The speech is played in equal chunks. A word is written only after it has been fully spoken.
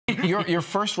Your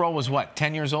first role was what,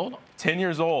 10 years old? 10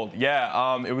 years old,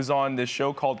 yeah. It was on this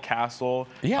show called Castle.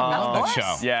 Yeah, I love that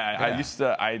show. Yeah,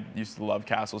 I used to love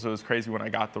Castle, so it was crazy when I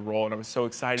got the role, and I was so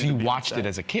excited. So you watched it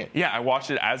as a kid? Yeah, I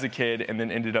watched it as a kid, and then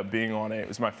ended up being on it. It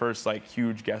was my first like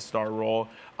huge guest star role,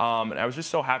 and I was just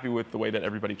so happy with the way that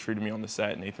everybody treated me on the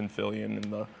set. Nathan Fillion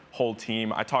and the whole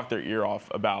team. I talked their ear off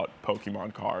about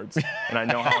Pokemon cards, and I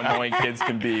know how annoying kids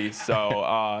can be.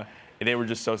 So. They were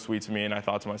just so sweet to me, and I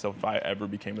thought to myself, if I ever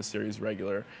became a series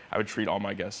regular, I would treat all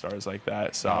my guest stars like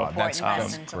that. So that's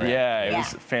yeah, it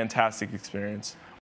was a fantastic experience.